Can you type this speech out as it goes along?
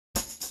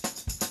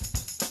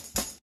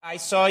I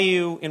saw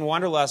you in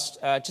Wanderlust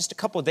just a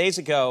couple of days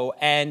ago,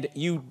 and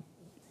you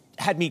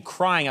had me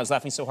crying. I was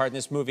laughing so hard in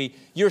this movie.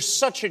 You're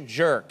such a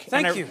jerk.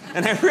 Thank you.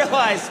 And I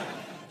realized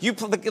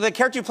the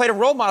character you played in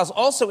Role Models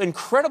also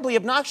incredibly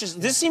obnoxious.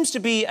 This seems to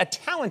be a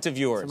talent of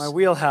yours. It's my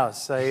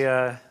wheelhouse.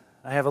 I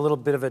have a little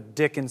bit of a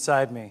dick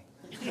inside me.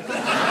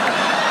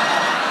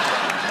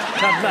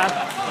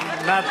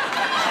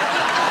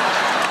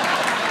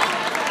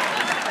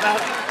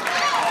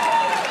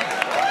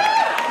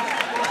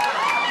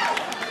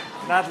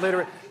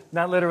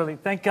 Not literally.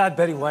 Thank God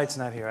Betty White's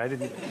not here. I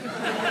didn't say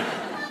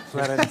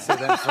that in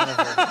front of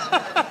her.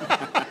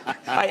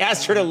 I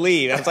asked her to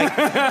leave. I was like,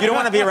 you don't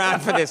want to be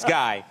around for this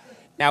guy.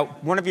 Now,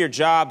 one of your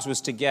jobs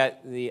was to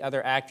get the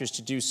other actors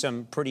to do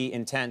some pretty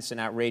intense and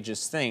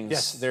outrageous things.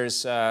 Yes.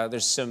 There's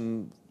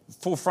some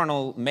full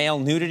frontal male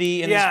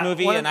nudity in this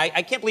movie, and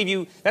I can't believe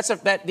you.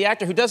 The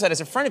actor who does that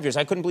is a friend of yours.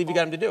 I couldn't believe you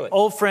got him to do it.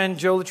 Old friend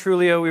Joe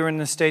Latrulio. We were in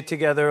the state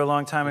together a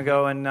long time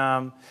ago,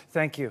 and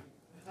thank you.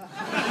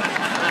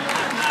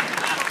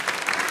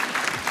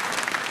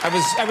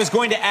 I was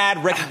going to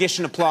add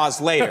recognition applause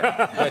later,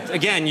 but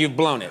again, you've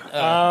blown it.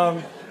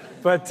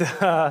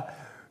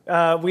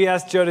 We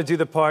asked Joe to do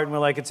the part, and we're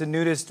like, it's a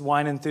nudist,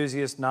 wine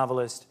enthusiast,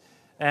 novelist.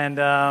 And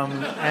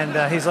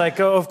he's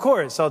like, oh, of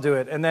course, I'll do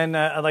it. And then,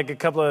 like, a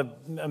couple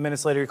of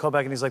minutes later, he called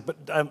back, and he's like,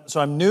 so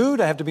I'm nude?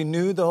 I have to be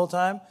nude the whole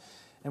time?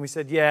 And we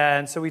said, yeah.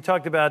 And so we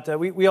talked about,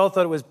 we all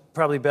thought it was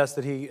probably best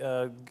that he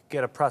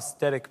get a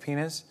prosthetic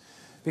penis.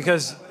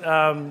 Because,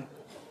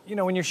 you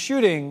know, when you're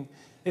shooting,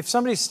 if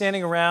somebody's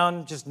standing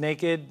around just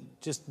naked,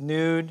 just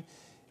nude,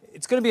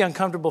 it's going to be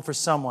uncomfortable for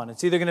someone.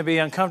 It's either going to be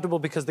uncomfortable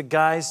because the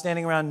guy's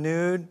standing around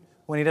nude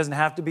when he doesn't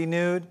have to be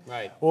nude,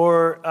 right?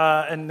 Or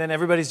and then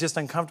everybody's just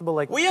uncomfortable.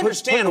 Like we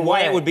understand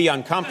why it would be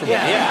uncomfortable.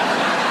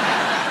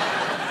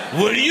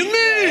 Yeah. What do you mean?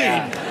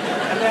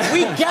 Yeah.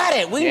 We got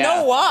it. We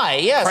know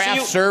why. Yeah.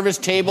 Craft service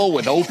table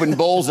with open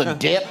bowls of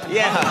dip.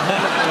 Yeah.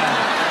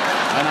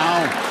 You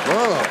know.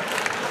 Whoa.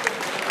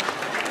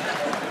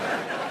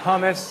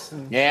 Hummus.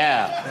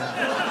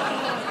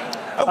 Yeah.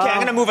 Okay, I'm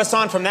going to move us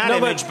on from that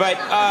image, but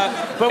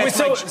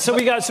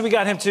we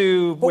got him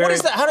to. But what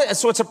is that?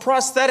 So it's a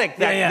prosthetic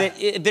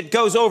that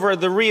goes over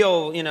the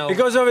real, you know. It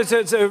goes over.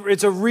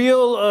 It's a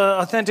real,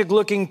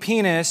 authentic-looking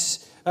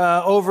penis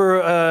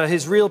over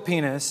his real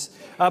penis.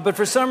 But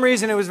for some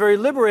reason, it was very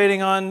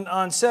liberating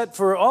on set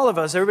for all of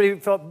us. Everybody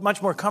felt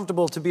much more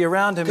comfortable to be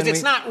around him. Because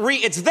it's not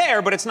it's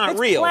there, but it's not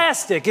real. It's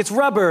plastic. It's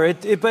rubber.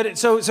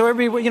 So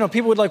everybody, you know,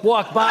 people would like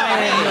walk by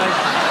and like,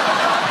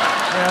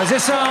 you know, is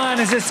this on?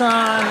 Is this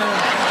on?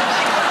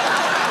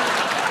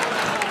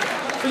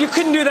 But you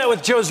couldn't do that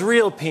with Joe's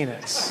real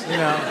penis, you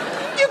know.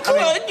 You could.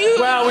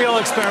 Well, we all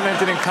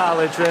experimented in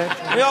college,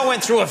 right? We all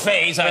went through a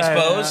phase, I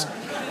suppose.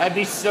 That'd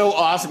be so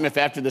awesome if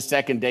after the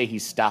second day he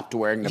stopped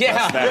wearing the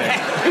prosthetic.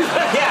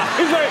 Yeah.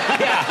 He's like,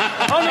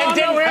 yeah. Oh, no, I'm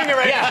not wearing it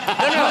right now.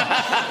 No.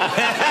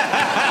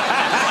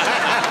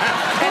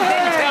 And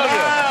then tell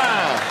you.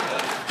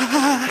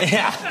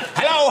 Yeah.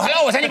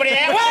 Hello, is anybody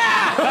there?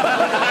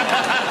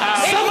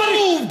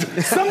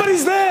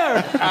 Somebody's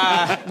there.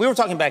 We were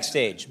talking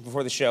backstage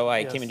before the show.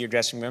 I came into your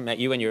dressing room, met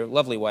you and your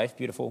lovely wife,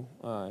 beautiful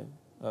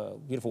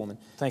woman.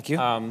 Thank you.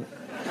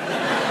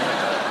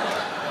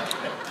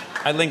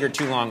 I lingered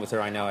too long with her.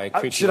 I know. I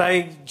creeped should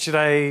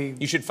I?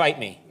 You should fight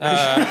me.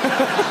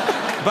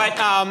 But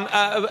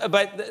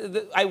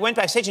I went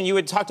backstage and you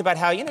had talked about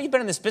how, you know, you've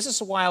been in this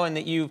business a while and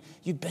that you've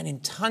been in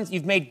tons.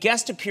 You've made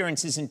guest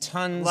appearances in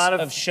tons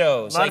of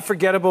shows. A lot of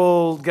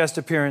forgettable guest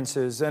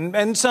appearances,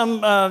 and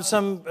some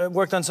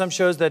worked on some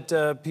shows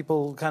that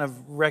people kind of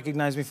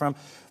recognize me from.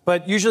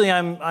 But usually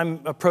I'm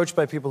approached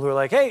by people who are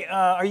like, hey,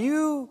 are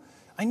you?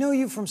 I know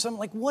you from some,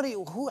 like, what?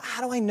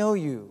 How do I know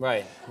you?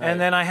 Right. And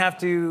then I have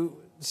to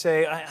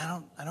say,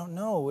 I don't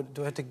know. What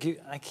do I have to give?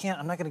 I can't.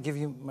 I'm not going to give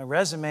you my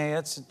resume.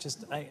 That's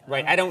just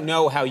right. I don't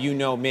know how you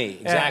know me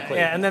exactly.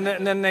 Yeah. And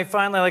then they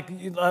finally like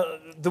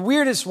the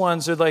weirdest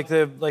ones are like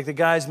the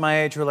guys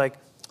my age who are like,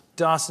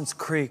 Dawson's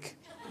Creek.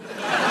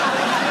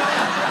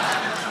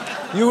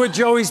 You were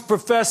Joey's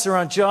professor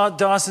on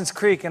Dawson's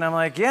Creek, and I'm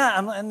like, yeah.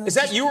 Is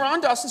that you were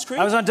on Dawson's Creek?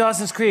 I was on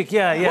Dawson's Creek.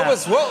 Yeah.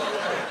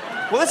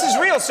 Well, this is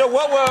real. So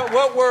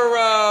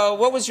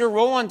what was your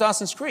role on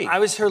Dawson's Creek? I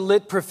was her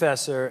lit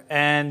professor,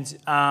 and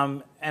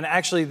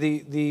actually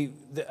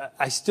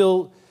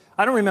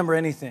I don't remember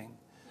anything,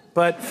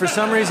 but for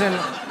some reason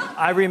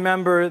I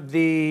remember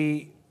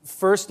the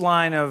first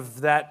line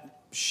of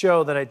that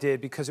show that I did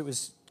because it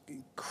was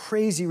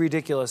crazy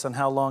ridiculous on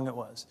how long it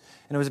was.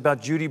 And it was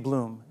about Judy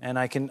Blume, and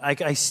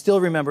I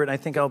still remember it, and I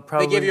think I'll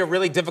probably... They gave you a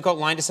really difficult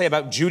line to say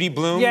about Judy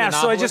Blume, yeah,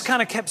 the so I just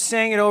kind of kept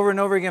saying it over and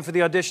over again for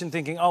the audition,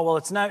 thinking, oh, well,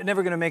 it's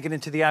never going to make it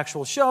into the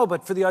actual show,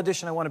 but for the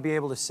audition, I want to be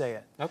able to say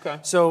it. Okay.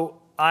 So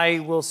I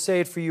will say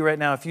it for you right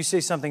now. If you say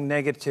something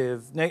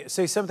negative,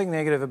 say something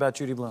negative about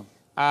Judy Blume.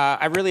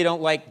 I really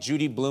don't like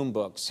Judy Blume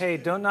books. Hey,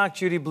 don't knock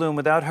Judy Blume.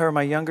 Without her,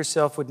 my younger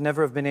self would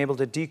never have been able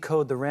to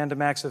decode the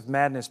random acts of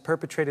madness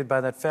perpetrated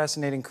by that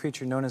fascinating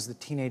creature known as the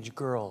teenage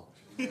girl.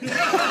 That's a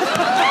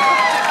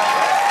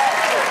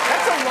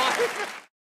lot.